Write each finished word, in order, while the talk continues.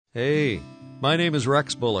Hey, my name is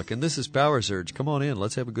Rex Bullock, and this is PowerSurge. Come on in.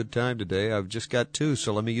 Let's have a good time today. I've just got two,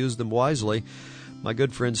 so let me use them wisely. My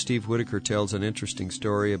good friend Steve Whitaker tells an interesting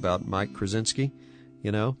story about Mike Krasinski.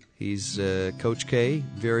 You know, he's Coach K,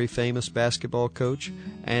 very famous basketball coach,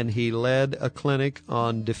 and he led a clinic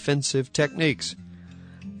on defensive techniques.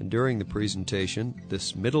 And during the presentation,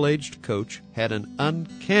 this middle-aged coach had an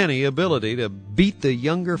uncanny ability to beat the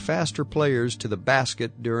younger, faster players to the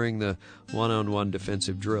basket during the one-on-one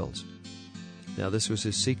defensive drills. Now, this was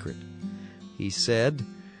his secret. He said,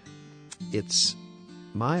 "It's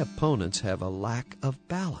my opponents have a lack of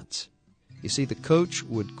balance." You see, the coach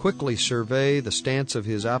would quickly survey the stance of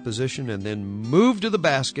his opposition and then move to the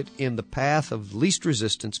basket in the path of least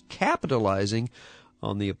resistance, capitalizing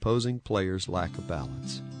on the opposing player's lack of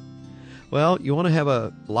balance. Well, you want to have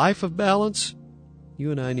a life of balance? You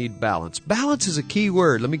and I need balance. Balance is a key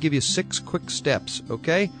word. Let me give you 6 quick steps,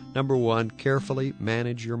 okay? Number 1, carefully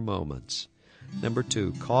manage your moments. Number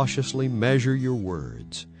 2, cautiously measure your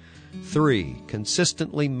words. 3,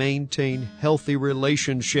 consistently maintain healthy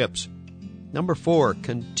relationships. Number 4,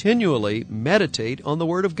 continually meditate on the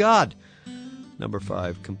Word of God. Number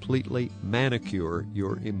 5, completely manicure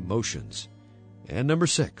your emotions. And number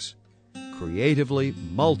 6, creatively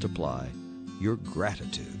multiply your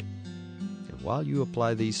gratitude. And while you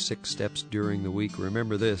apply these 6 steps during the week,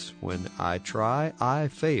 remember this: when I try, I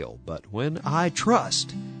fail, but when I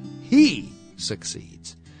trust, He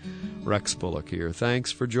succeeds. Rex Bullock here.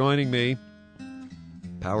 Thanks for joining me.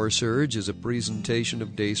 PowerSurge is a presentation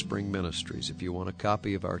of Dayspring Ministries. If you want a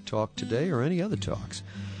copy of our talk today or any other talks,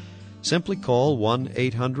 simply call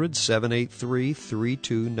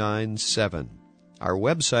 1-800-783-3297. Our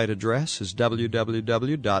website address is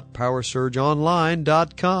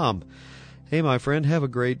www.powersurgeonline.com. Hey, my friend, have a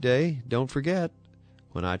great day. Don't forget,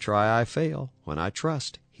 when I try, I fail. When I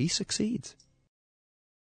trust, He succeeds.